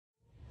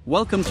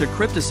Welcome to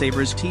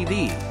Cryptosavers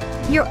TV.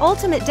 Your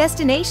ultimate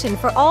destination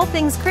for all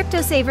things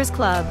Cryptosavers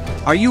Club.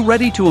 Are you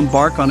ready to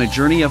embark on a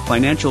journey of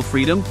financial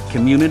freedom,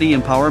 community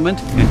empowerment,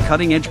 and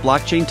cutting-edge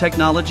blockchain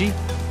technology?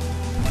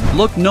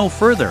 Look no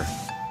further.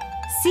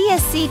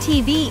 CSC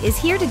TV is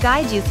here to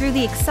guide you through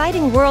the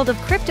exciting world of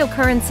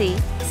cryptocurrency,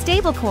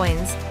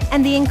 stablecoins,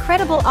 and the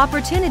incredible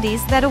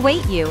opportunities that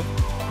await you.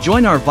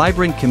 Join our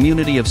vibrant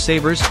community of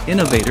savers,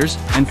 innovators,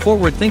 and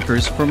forward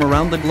thinkers from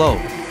around the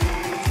globe.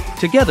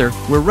 Together,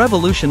 we're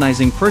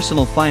revolutionizing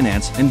personal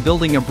finance and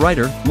building a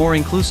brighter, more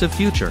inclusive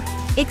future.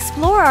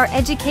 Explore our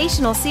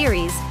educational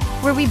series,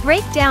 where we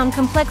break down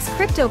complex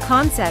crypto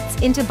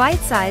concepts into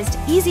bite-sized,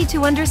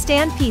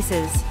 easy-to-understand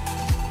pieces.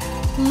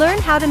 Learn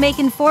how to make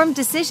informed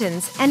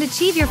decisions and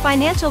achieve your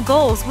financial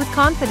goals with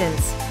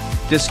confidence.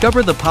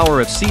 Discover the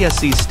power of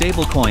CSC's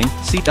stablecoin,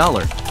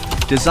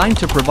 $, designed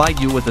to provide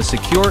you with a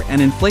secure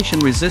and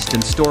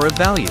inflation-resistant store of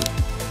value.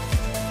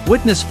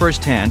 Witness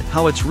firsthand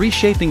how it's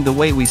reshaping the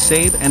way we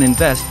save and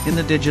invest in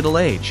the digital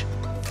age.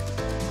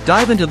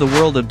 Dive into the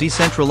world of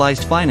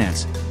decentralized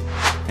finance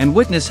and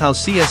witness how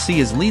CSC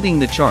is leading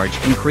the charge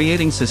in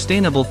creating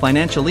sustainable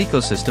financial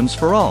ecosystems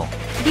for all.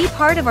 Be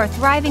part of our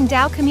thriving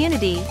DAO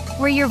community,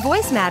 where your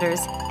voice matters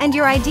and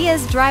your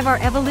ideas drive our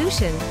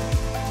evolution.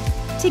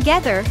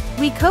 Together,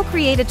 we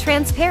co-create a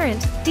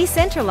transparent,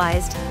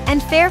 decentralized,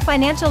 and fair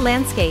financial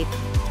landscape.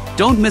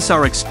 Don't miss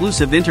our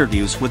exclusive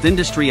interviews with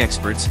industry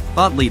experts,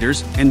 thought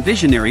leaders, and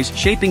visionaries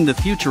shaping the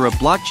future of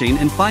blockchain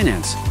and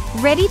finance.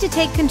 Ready to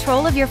take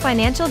control of your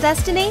financial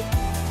destiny?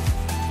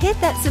 Hit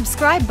that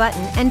subscribe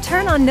button and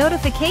turn on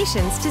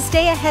notifications to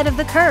stay ahead of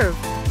the curve.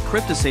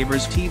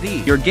 Cryptosavers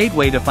TV, your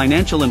gateway to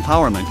financial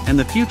empowerment and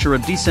the future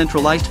of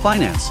decentralized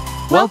finance.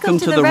 Welcome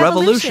to the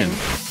revolution.